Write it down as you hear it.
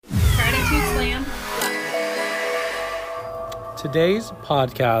Today's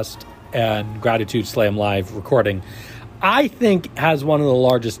podcast and Gratitude Slam Live recording, I think, has one of the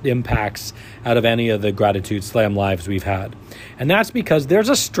largest impacts out of any of the Gratitude Slam Lives we've had. And that's because there's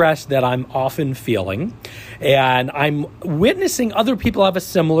a stress that I'm often feeling, and I'm witnessing other people have a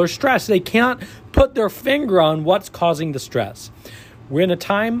similar stress. They can't put their finger on what's causing the stress. We're in a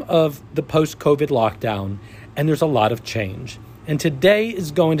time of the post-COVID lockdown, and there's a lot of change. And today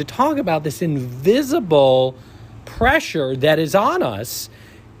is going to talk about this invisible pressure that is on us.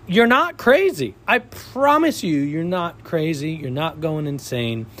 You're not crazy. I promise you, you're not crazy. You're not going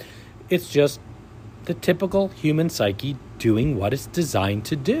insane. It's just the typical human psyche doing what it's designed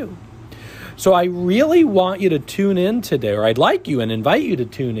to do. So I really want you to tune in today, or I'd like you and invite you to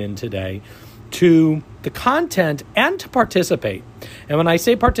tune in today to the content and to participate. And when I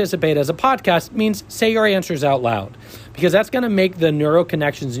say participate as a podcast, it means say your answers out loud, because that's going to make the neural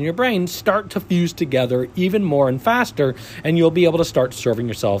connections in your brain start to fuse together even more and faster, and you'll be able to start serving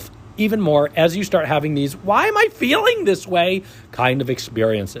yourself even more as you start having these, why am I feeling this way, kind of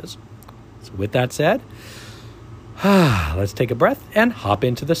experiences. So with that said, let's take a breath and hop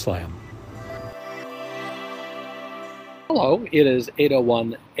into the slam. Hello, it is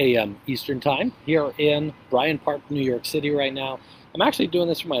 8:01 a.m. Eastern Time here in Bryant Park, New York City right now. I'm actually doing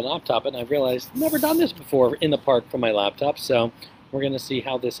this from my laptop, and I've realized I've never done this before in the park from my laptop, so we're going to see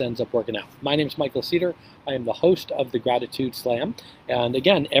how this ends up working out. My name is Michael Cedar. I am the host of the Gratitude Slam, and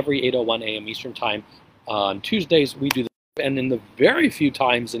again, every 8:01 a.m. Eastern Time on Tuesdays we do this, and in the very few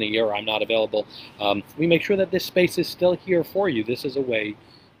times in a year I'm not available, we make sure that this space is still here for you. This is a way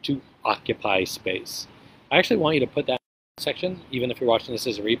to occupy space. I actually want you to put that section, even if you're watching this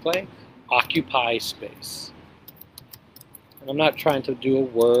as a replay, occupy space. And I'm not trying to do a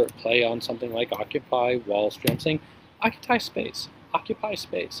word play on something like occupy Wall Street. I'm saying occupy space. Occupy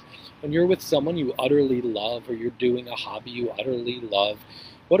space. When you're with someone you utterly love, or you're doing a hobby you utterly love,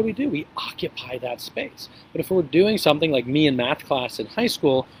 what do? We occupy that space. But if we're doing something like me in math class in high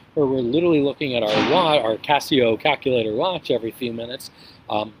school, where we're literally looking at our Casio calculator watch every few minutes,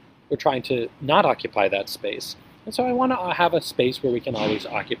 we're trying to not occupy that space. And so I want to have a space where we can always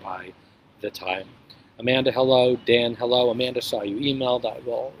occupy the time. Amanda, hello. Dan, hello. Amanda, saw you emailed. I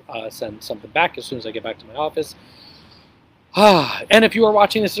will send something back as soon as I get back to my office. And if you are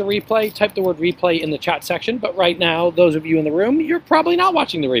watching this as a replay, type the word replay in the chat section. But right now, those of you in the room, you're probably not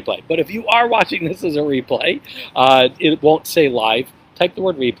watching the replay. But if you are watching this as a replay, it won't say live. Type the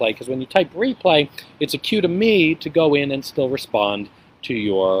word replay, because when you type replay, it's a cue to me to go in and still respond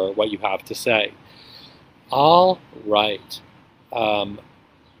to what you have to say. All right.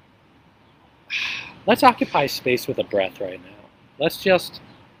 Let's occupy space with a breath right now. Let's just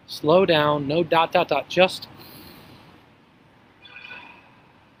slow down, no ... just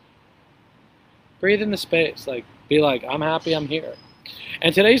breathe in the space. Be like, I'm happy I'm here.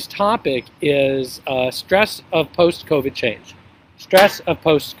 And today's topic is stress of post-COVID change. Stress of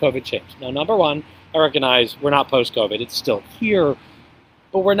post-COVID change. Now, number one, I recognize we're not post-COVID. It's still here.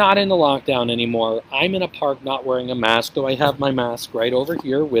 But we're not in the lockdown anymore. I'm in a park not wearing a mask, though I have my mask right over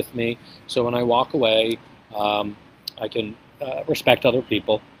here with me. So when I walk away, I can respect other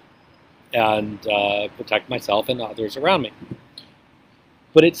people and protect myself and others around me.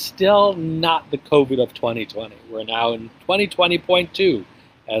 But it's still not the COVID of 2020. We're now in 2020.2,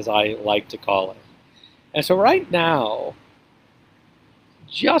 as I like to call it. And so right now,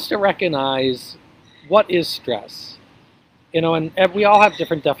 just to recognize what is stress. And we all have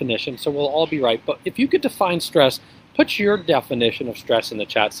different definitions, so we'll all be right. But if you could define stress, put your definition of stress in the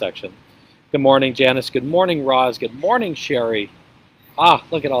chat section. Good morning, Janice. Good morning, Roz. Good morning, Sherry.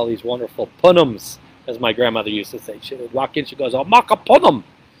 Look at all these wonderful punums, as my grandmother used to say. She would walk in, she goes, oh, maka punum.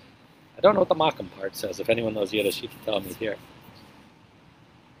 I don't know what the makam part says. If anyone knows Yiddish, you can tell me here.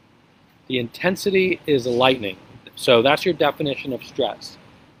 The intensity is lightning. So that's your definition of stress.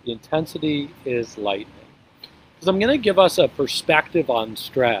 The intensity is lightning. Because I'm going to give us a perspective on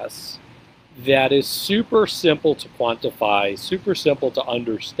stress that is super simple to quantify, super simple to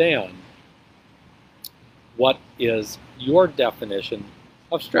understand. What is your definition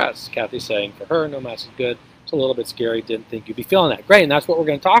of stress? Kathy's saying for her, no mask is good. It's a little bit scary. Didn't think you'd be feeling that. Great, and that's what we're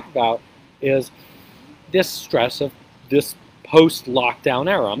going to talk about is this stress of this post-lockdown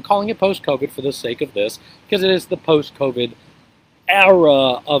era. I'm calling it post-COVID for the sake of this, because it is the post-COVID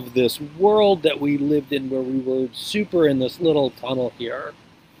era of this world that we lived in, where we were super in this little tunnel here.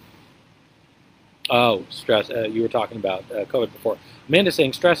 Oh, stress. You were talking about COVID before. Amanda's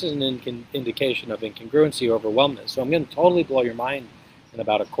saying stress is an indication of incongruency or overwhelmness. So I'm going to totally blow your mind in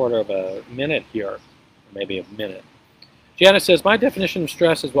about a quarter of a minute here, or maybe a minute. Janice says, my definition of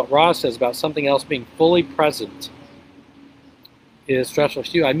stress is what Ross says about something else being fully present is stressful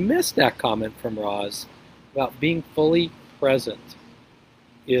to you. I missed that comment from Roz about being fully present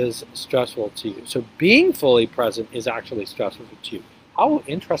is stressful to you. So being fully present is actually stressful to you. How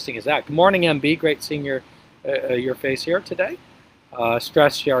interesting is that? Good morning, MB. Great seeing your face here today.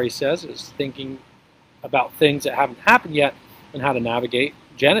 Stress, Sherry says, is thinking about things that haven't happened yet and how to navigate.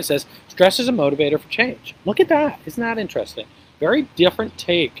 Janet says, stress is a motivator for change. Look at that. Isn't that interesting? Very different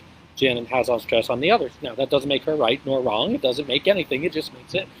take Janet has on stress on the others. Now, that doesn't make her right nor wrong. It doesn't make anything. It just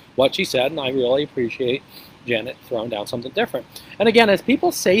makes it what she said, and I really appreciate Janet throwing down something different. And again, as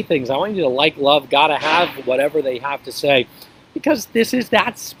people say things, I want you to like, love, gotta have whatever they have to say, because this is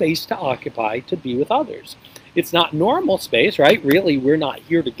that space to occupy, to be with others. It's not normal space, right? Really, we're not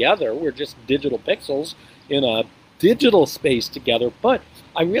here together. We're just digital pixels in a digital space together. But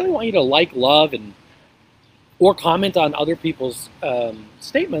I really want you to like, love, or comment on other people's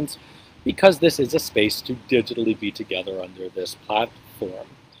statements, because this is a space to digitally be together under this platform.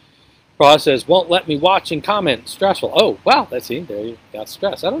 Roz says, won't let me watch and comment. Stressful. Oh, wow, that's it. There you got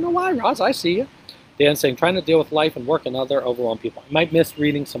stress. I don't know why, Roz. I see you. Dan saying, trying to deal with life and work and other overwhelmed people. I might miss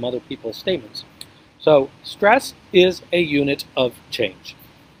reading some other people's statements. So stress is a unit of change.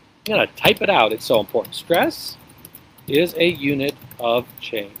 I'm going to type it out. It's so important. Stress is a unit of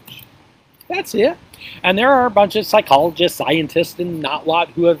change. That's it. And there are a bunch of psychologists, scientists, and not what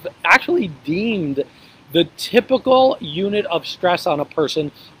who have actually deemed the typical unit of stress on a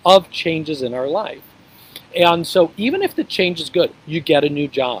person of changes in our life. And so even if the change is good, you get a new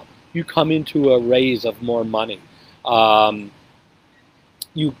job, you come into a raise of more money,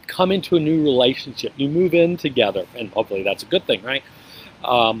 you come into a new relationship, you move in together, and hopefully that's a good thing, right?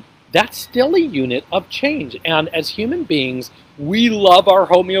 That's still a unit of change. And as human beings, we love our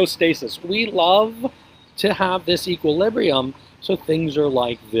homeostasis. We love to have this equilibrium, so things are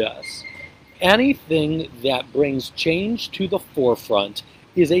like this. Anything that brings change to the forefront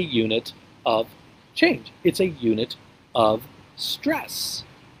is a unit of change. It's a unit of stress.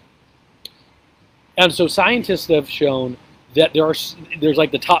 And so scientists have shown that there's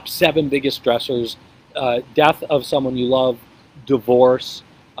like the top 7 biggest stressors: death of someone you love, divorce,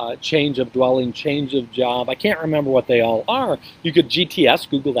 change of dwelling, change of job. I can't remember what they all are. You could GTS,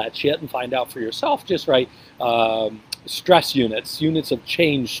 Google that shit, and find out for yourself. Just write stress units of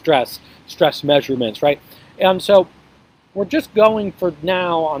change, stress measurements, right? And so we're just going for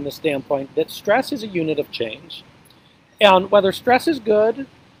now on the standpoint that stress is a unit of change. And whether stress is good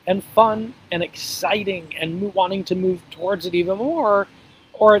and fun and exciting and wanting to move towards it even more,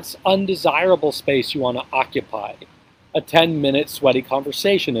 or it's undesirable space you want to occupy. A 10-minute sweaty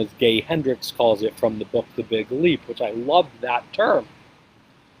conversation, as Gay Hendricks calls it from the book The Big Leap, which I love that term.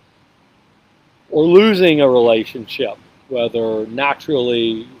 Or losing a relationship, whether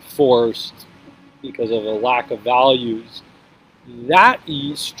naturally forced because of a lack of values. That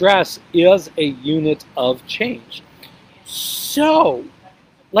stress is a unit of change. So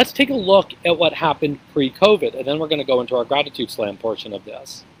let's take a look at what happened pre-COVID, and then we're going to go into our gratitude slam portion of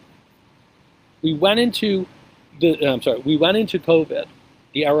this. We went into COVID,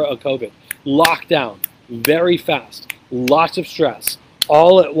 the era of COVID, lockdown, very fast, lots of stress,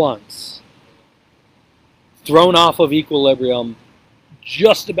 all at once, thrown off of equilibrium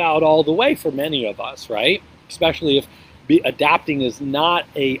just about all the way for many of us, right? Especially if adapting is not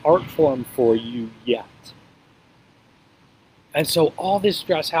an art form for you yet. And so all this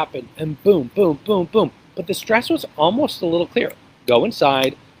stress happened, and boom, boom, boom, boom. But the stress was almost a little clear. Go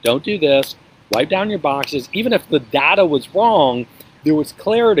inside, don't do this, wipe down your boxes. Even if the data was wrong, there was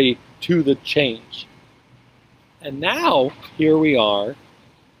clarity to the change. And now, here we are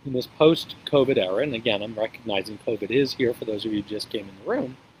in this post-COVID era. And again, I'm recognizing COVID is here for those of you who just came in the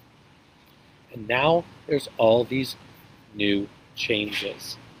room. And now there's all these new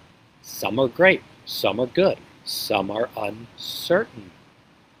changes. Some are great, some are good, some are uncertain.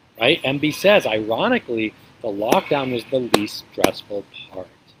 Right? MB says, ironically, the lockdown was the least stressful part.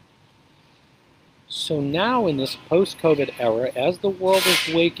 So now in this post-COVID era, as the world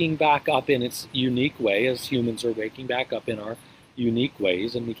is waking back up in its unique way, as humans are waking back up in our unique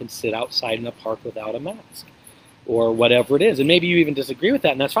ways, and we can sit outside in a park without a mask, or whatever it is. And maybe you even disagree with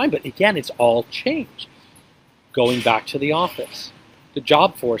that, and that's fine, but again, it's all change. Going back to the office, the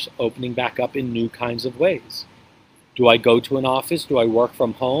job force opening back up in new kinds of ways. Do I go to an office? Do I work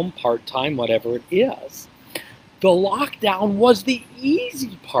from home, part-time, whatever it is? The lockdown was the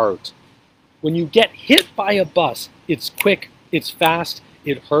easy part. When you get hit by a bus, it's quick, it's fast,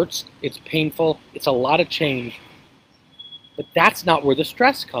 it hurts, it's painful, it's a lot of change. But that's not where the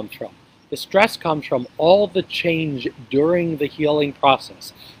stress comes from. The stress comes from all the change during the healing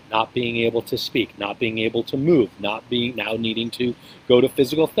process. not being able to speak, not being able to move, now needing to go to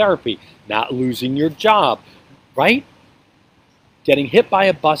physical therapy, not losing your job, right? Getting hit by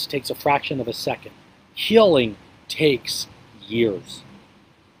a bus takes a fraction of a second. Healing takes years.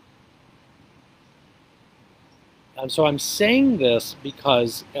 And so I'm saying this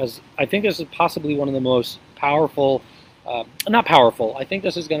because as I think this is possibly one of the most powerful, not powerful, I think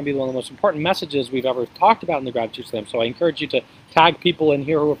this is going to be one of the most important messages we've ever talked about in the Gratitude Slam. So I encourage you to tag people in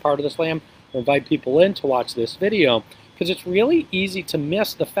here who are part of the Slam, or invite people in to watch this video, because it's really easy to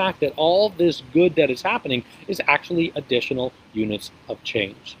miss the fact that all this good that is happening is actually additional units of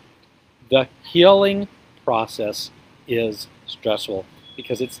change. The healing process is stressful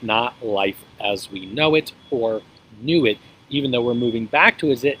because it's not life as we know it or knew it, even though we're moving back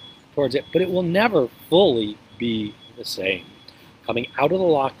towards it, but it will never fully be the same. Coming out of the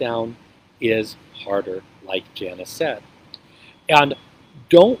lockdown is harder, like Janice said. And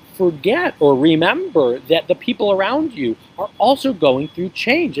don't forget or remember that the people around you are also going through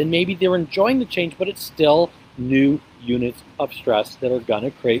change, and maybe they're enjoying the change, but it's still new units of stress that are going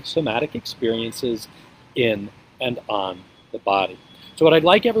to create somatic experiences in and on the body. So what I'd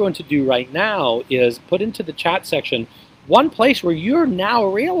like everyone to do right now is put into the chat section one place where you're now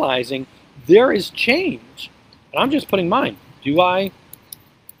realizing there is change. And I'm just putting mine. Do I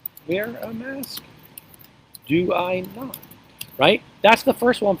wear a mask? Do I not? Right? That's the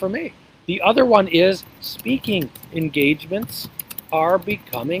first one for me. The other one is speaking engagements are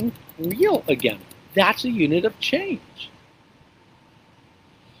becoming real again. That's a unit of change.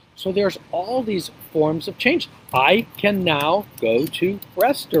 So there's all these forms of change. I can now go to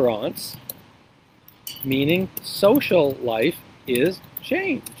restaurants, meaning social life is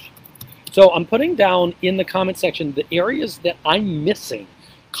change. So I'm putting down in the comment section the areas that I'm missing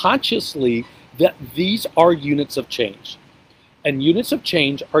consciously, that these are units of change. And units of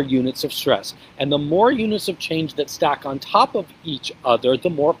change are units of stress. And the more units of change that stack on top of each other, the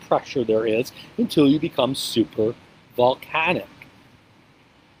more pressure there is until you become super volcanic.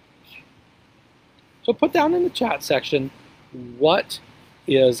 So put down in the chat section, what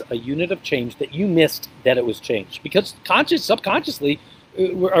is a unit of change that you missed that it was changed? Because subconsciously,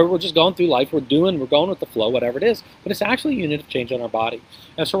 we're just going through life, we're going with the flow, whatever it is, but it's actually a unit of change on our body.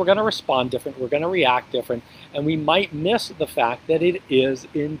 And so we're going to respond different, we're going to react different, and we might miss the fact that it is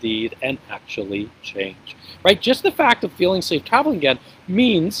indeed and actually change. Right? Just the fact of feeling safe traveling again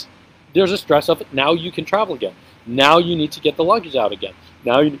means there's a stress of it. Now you can travel again. Now you need to get the luggage out again.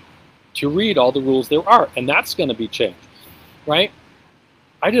 Now you need to read all the rules there are, and that's going to be changed. Right?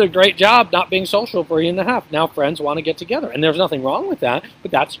 I did a great job not being social for a year and a half. Now friends want to get together. And there's nothing wrong with that, but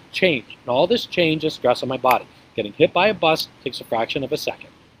that's change. And all this change is stress on my body. Getting hit by a bus takes a fraction of a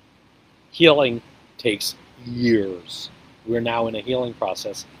second. Healing takes years. We're now in a healing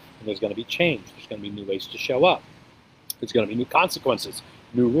process, and there's going to be change. There's going to be new ways to show up. There's going to be new consequences,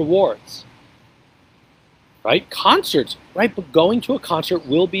 new rewards. Right? Concerts, right? But going to a concert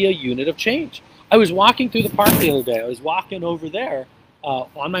will be a unit of change. I was walking through the park the other day. I was walking over there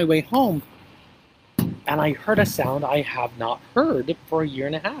on my way home, and I heard a sound I have not heard for a year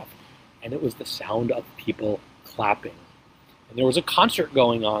and a half. And it was the sound of people clapping. And there was a concert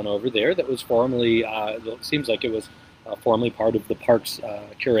going on over there that was formerly, it seems like it was formerly part of the park's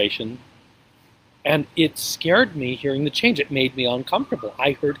curation. And it scared me hearing the change. It made me uncomfortable.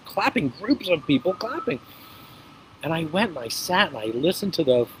 I heard clapping, groups of people clapping. And I went and I sat and I listened to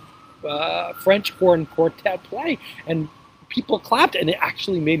the French horn quartet play, and people clapped, and it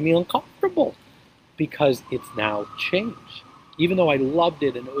actually made me uncomfortable because it's now changed. Even though I loved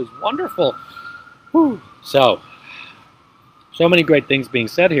it and it was wonderful. Whew. So many great things being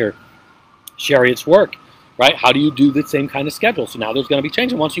said here. Chariot's work, right? How do you do the same kind of schedule? So now there's going to be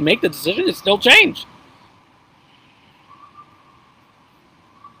change, and once you make the decision, it's still change.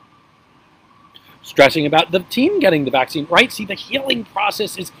 Stressing about the team getting the vaccine, right? See, the healing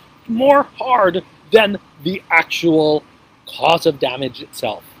process is more hard than the actual cause of damage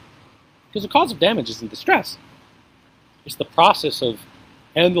itself. Because the cause of damage isn't the stress. It's the process of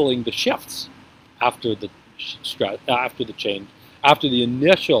handling the shifts after the stress, after the change, after the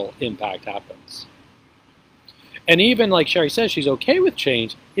initial impact happens. And even like Sherry says, she's okay with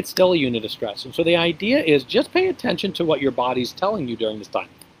change, it's still a unit of stress. And so the idea is just pay attention to what your body's telling you during this time.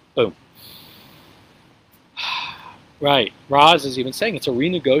 Boom. Right. Roz is even saying it's a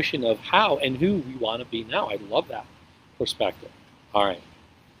renegotiation of how and who we want to be now. I love that perspective. All right.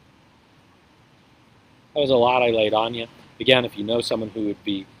 That was a lot I laid on you. Again, if you know someone who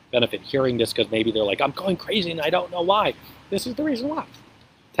would benefit hearing this because maybe they're like, I'm going crazy and I don't know why, this is the reason why.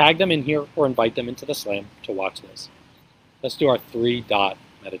 Tag them in here or invite them into the Slam to watch this. Let's do our 3-dot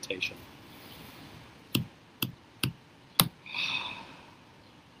meditation.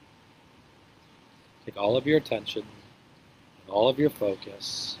 Take all of your attention and all of your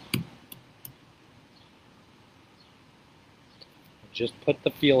focus. Just put the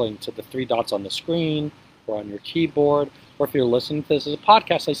feeling to the 3 dots on the screen or on your keyboard, or if you're listening to this as a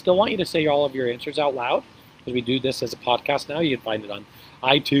podcast, I still want you to say all of your answers out loud, because we do this as a podcast now. You can find it on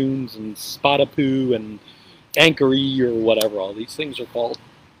iTunes and Spotify and Anchory or whatever all these things are called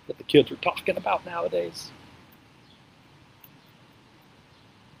that the kids are talking about nowadays.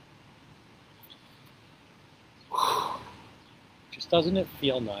 Just doesn't it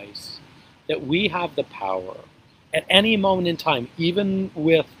feel nice that we have the power at any moment in time, even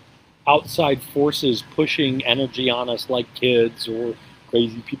with outside forces pushing energy on us like kids or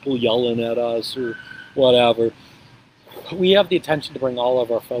crazy people yelling at us or whatever, we have the attention to bring all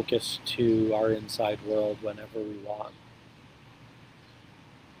of our focus to our inside world whenever we want.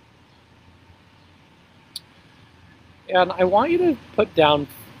 And I want you to put down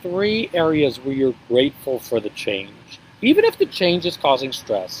 3 areas where you're grateful for the change. Even if the change is causing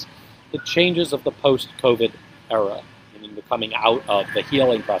stress, the changes of the post-COVID era, meaning the coming out of the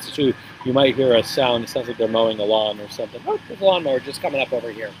healing process. You might hear a sound, it sounds like they're mowing a lawn or something. Oh, there's a lawnmower just coming up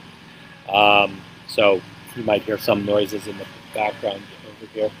over here. So you might hear some noises in the background over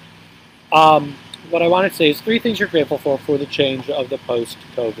here. What I want to say is 3 things you're grateful for the change of the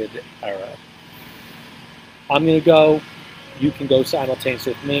post-COVID era. I'm going to go. You can go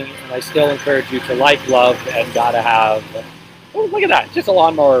simultaneously with me, and I still encourage you to like, love, and gotta have. Oh, look at that! Just a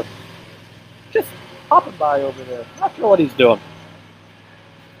lawnmower, just hopping by over there. Not sure what he's doing.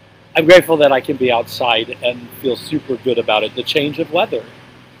 I'm grateful that I can be outside and feel super good about it. The change of weather,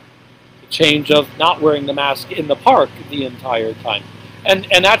 the change of not wearing the mask in the park the entire time, and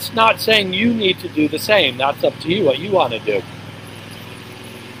that's not saying you need to do the same. That's up to you what you want to do.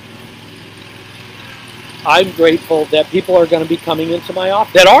 I'm grateful that people are going to be coming into my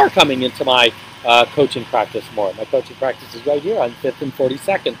office, that are coming into my coaching practice more. My coaching practice is right here on 5th and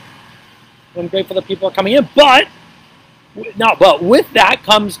 42nd. I'm grateful that people are coming in, but with that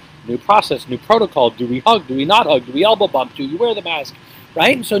comes new process, new protocol. Do we hug? Do we not hug? Do we elbow bump? Do you wear the mask?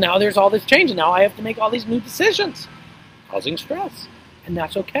 Right? And so now there's all this change, and now I have to make all these new decisions, causing stress. And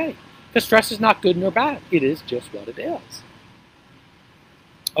that's okay, because stress is not good nor bad. It is just what it is.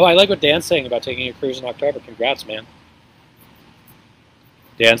 Oh, I like what Dan's saying about taking a cruise in October. Congrats, man.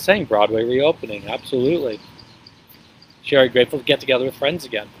 Dan's saying Broadway reopening. Absolutely. Sherry, grateful to get together with friends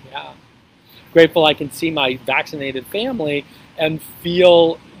again. Yeah. Grateful I can see my vaccinated family and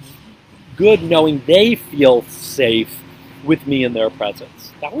feel good knowing they feel safe with me in their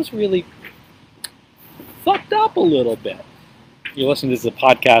presence. That was really fucked up a little bit. You listen to this as a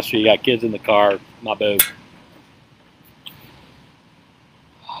podcast where you got kids in the car. My boo.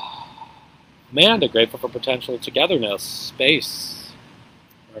 Amanda, grateful for potential togetherness, space,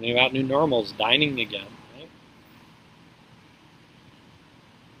 learning about new normals, dining again. Right?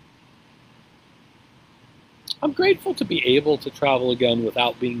 I'm grateful to be able to travel again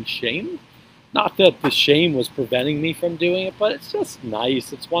without being shamed. Not that the shame was preventing me from doing it, but it's just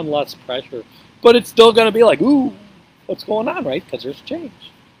nice. It's one less pressure. But it's still going to be like, ooh, what's going on, right? Because there's change.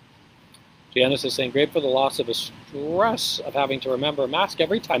 Janice is saying, great for the loss of a stress of having to remember a mask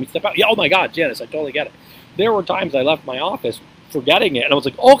every time you step out. Yeah, oh my God, Janice, I totally get it. There were times I left my office forgetting it, and I was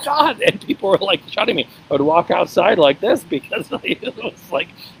like, oh God, and people were like shutting me. I would walk outside like this because it was like,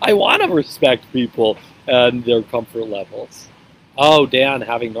 I want to respect people and their comfort levels. Oh, Dan,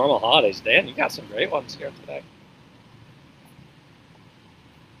 having normal holidays. Dan, you got some great ones here today.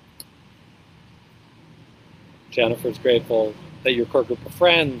 Jennifer's grateful that your core group of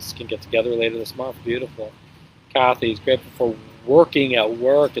friends can get together later this month. Beautiful. Kathy's grateful for working at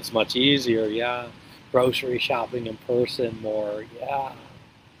work. It's much easier, yeah. Grocery shopping in person more, yeah.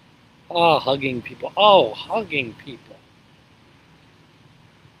 Oh, hugging people. Oh, hugging people.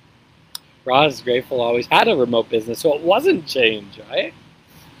 Roz is grateful always had a remote business, so it wasn't change, right?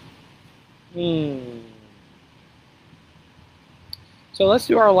 So let's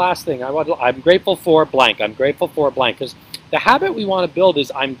do our last thing. I'm grateful for blank. I'm grateful for blank, because the habit we want to build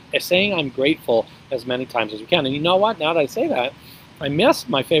is saying I'm grateful as many times as we can. And you know what? Now that I say that, I missed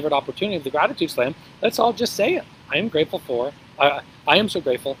my favorite opportunity of the Gratitude Slam. Let's all just say it. I am grateful for. I am so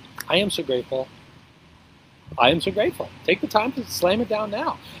grateful. I am so grateful. I am so grateful. Take the time to slam it down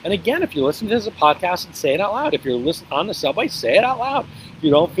now. And again, if you listen to this as a podcast, and say it out loud. If you're listening on the subway, say it out loud. If you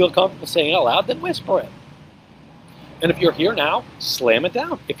don't feel comfortable saying it out loud, then whisper it. And if you're here now, slam it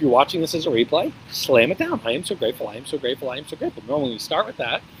down. If you're watching this as a replay, slam it down. I am so grateful. I am so grateful. I am so grateful. Normally we start with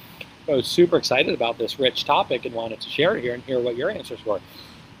that. I was super excited about this rich topic and wanted to share it here and hear what your answers were.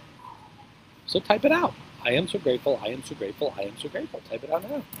 So type it out. I am so grateful, I am so grateful, I am so grateful. Type it out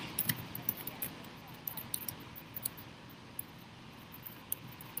now.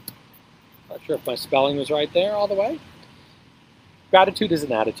 Not sure if my spelling was right there all the way. Gratitude is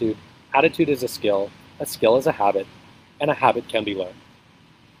an attitude. Attitude is a skill is a habit, and a habit can be learned.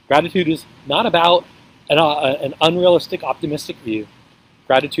 Gratitude is not about an unrealistic, optimistic view.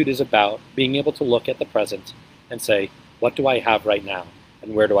 Gratitude is about being able to look at the present and say, what do I have right now,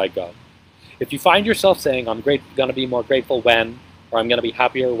 and where do I go? If you find yourself saying, I'm going to be more grateful when, or I'm going to be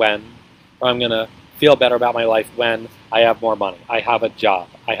happier when, or I'm going to feel better about my life when I have more money, I have a job,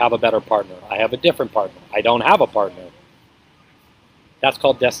 I have a better partner, I have a different partner, I don't have a partner. That's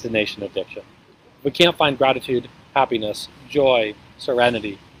called destination addiction. If we can't find gratitude, happiness, joy,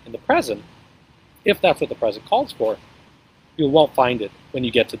 serenity in the present, if that's what the present calls for, you won't find it when you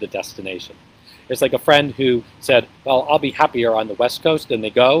get to the destination. It's like a friend who said, well, I'll be happier on the West Coast, and they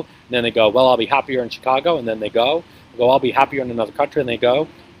go, and then they go, well, I'll be happier in Chicago, and then they go, I'll be happier in another country, and they go.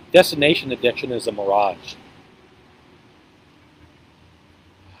 Destination addiction is a mirage.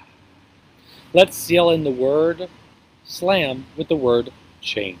 Let's seal in the word slam with the word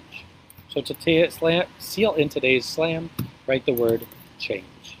change. So to seal in today's slam, write the word change.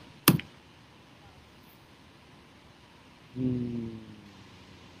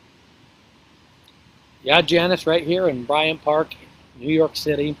 Yeah, Janice, right here in Bryant Park, New York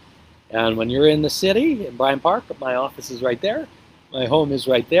City. And when you're in the city, in Bryant Park, my office is right there. My home is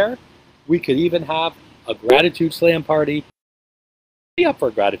right there. We could even have a gratitude slam party. Be up for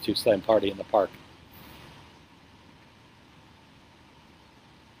a gratitude slam party in the park.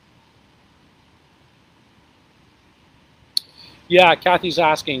 Yeah, Kathy's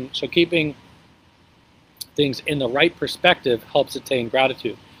asking, so keeping things in the right perspective helps attain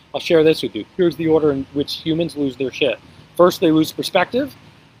gratitude. I'll share this with you. Here's the order in which humans lose their shit. First, they lose perspective,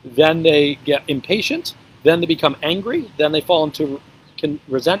 then they get impatient, then they become angry, then they fall into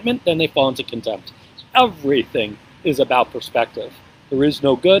resentment, then they fall into contempt. Everything is about perspective. There is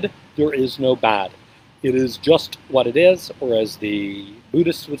no good, there is no bad. It is just what it is, or as the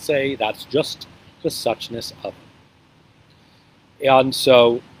Buddhists would say, that's just the suchness of it. And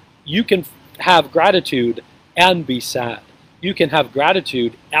so you can have gratitude and be sad. You can have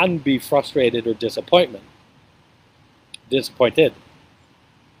gratitude and be frustrated or disappointed.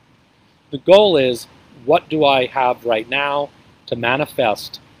 The goal is, what do I have right now to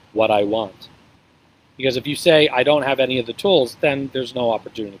manifest what I want? Because if you say, I don't have any of the tools, then there's no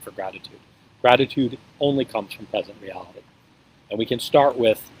opportunity for gratitude. Gratitude only comes from present reality. And we can start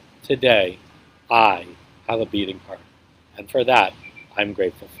with, today, I have a beating heart. And for that, I'm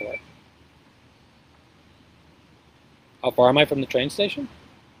grateful for it. How far am I from the train station?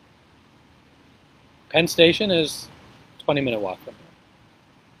 Penn Station is a 20-minute walk from here.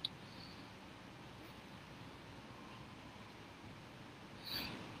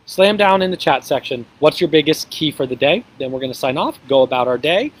 Slam down in the chat section, what's your biggest key for the day? Then we're going to sign off, go about our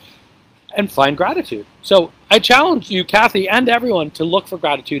day, and find gratitude. So I challenge you, Kathy, and everyone to look for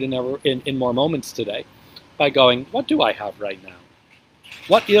gratitude in more moments today by going, what do I have right now?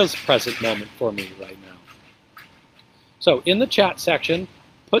 What is present moment for me right now? So in the chat section,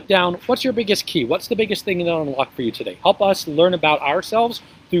 put down, what's your biggest key? What's the biggest thing that unlocked for you today? Help us learn about ourselves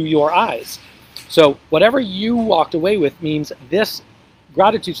through your eyes. So whatever you walked away with means this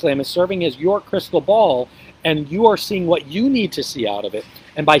gratitude slam is serving as your crystal ball, and you are seeing what you need to see out of it.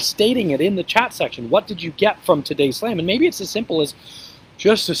 And by stating it in the chat section, what did you get from today's slam? And maybe it's as simple as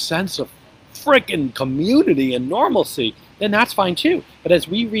just a sense of freaking community and normalcy, then that's fine too. But as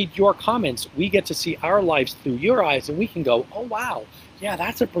we read your comments, we get to see our lives through your eyes, and we can go, oh wow, yeah,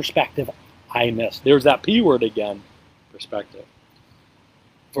 that's a perspective I missed. There's that P word again, perspective.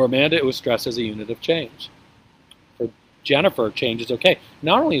 For Amanda, it was stress as a unit of change. For Jennifer, change is okay.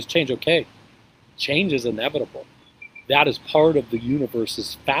 Not only is change okay, change is inevitable. That is part of the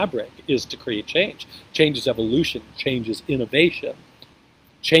universe's fabric, is to create change. Change is evolution, change is innovation.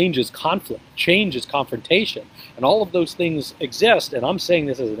 Change is conflict, change is confrontation, and all of those things exist. And I'm saying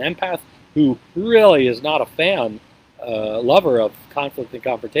this as an empath who really is not a fan, lover of conflict and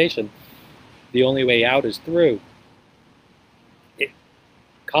confrontation. The only way out is through.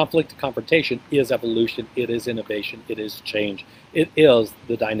 Conflict and confrontation is evolution, it is innovation, it is change. It is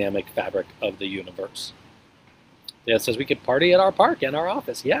the dynamic fabric of the universe. It says we could party at our park and our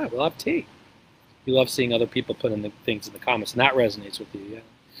office. Yeah, we'll have tea. You love seeing other people put in the things in the comments, and that resonates with you. Yeah.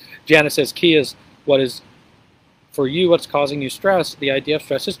 Janice says, key is what is, for you, what's causing you stress. The idea of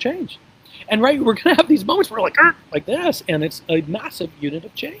stress is change. And right, we're going to have these moments where we're like this, and it's a massive unit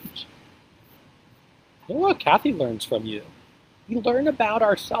of change. You know what? Kathy learns from you. We learn about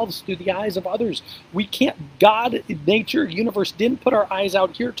ourselves through the eyes of others. We can't, God, nature, universe didn't put our eyes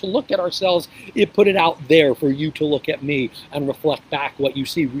out here to look at ourselves. It put it out there for you to look at me and reflect back what you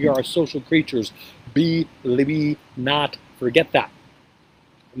see. We are social creatures. Be we not forget that.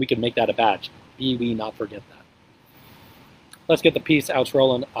 And we can make that a badge. Be we not forget that. Let's get the peace outs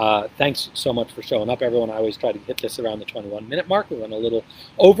rolling. Thanks so much for showing up, everyone. I always try to hit this around the 21-minute mark. We went a little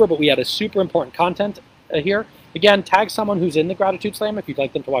over, but we had a super important content here. Again, tag someone who's in the Gratitude Slam if you'd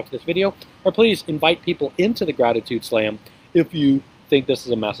like them to watch this video, or please invite people into the Gratitude Slam if you think this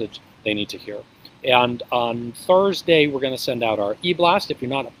is a message they need to hear. And on Thursday, we're going to send out our e-blast. If you're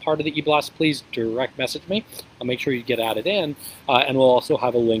not a part of the e-blast, please direct message me. I'll make sure you get added in. And we'll also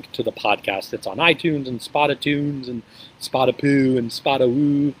have a link to the podcast. It's on iTunes and Spotify and Spotify and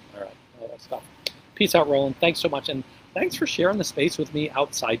Spotify. All right, all that stuff. Peace out, Roland. Thanks so much. And thanks for sharing the space with me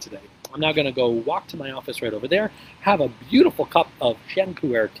outside today. I'm now going to go walk to my office right over there, have a beautiful cup of Shen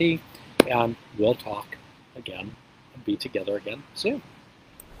Pu'er tea, and we'll talk again and be together again soon.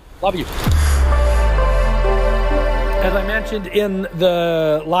 Love you. As I mentioned in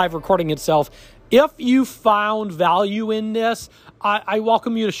the live recording itself, if you found value in this, I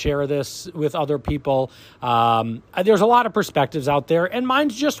welcome you to share this with other people. There's a lot of perspectives out there, and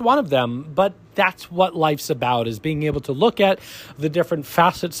mine's just one of them, but that's what life's about, is being able to look at the different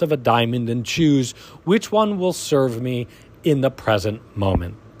facets of a diamond and choose which one will serve me in the present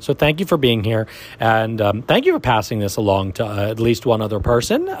moment. So thank you for being here, and thank you for passing this along to at least one other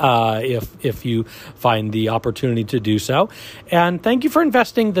person, if you find the opportunity to do so. And thank you for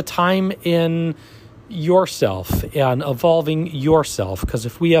investing the time in yourself and evolving yourself, because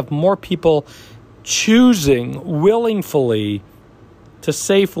if we have more people choosing willingly to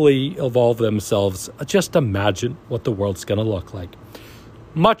safely evolve themselves, just imagine what the world's going to look like.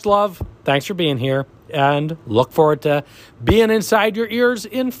 Much love. Thanks for being here, and look forward to being inside your ears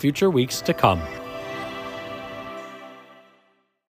in future weeks to come.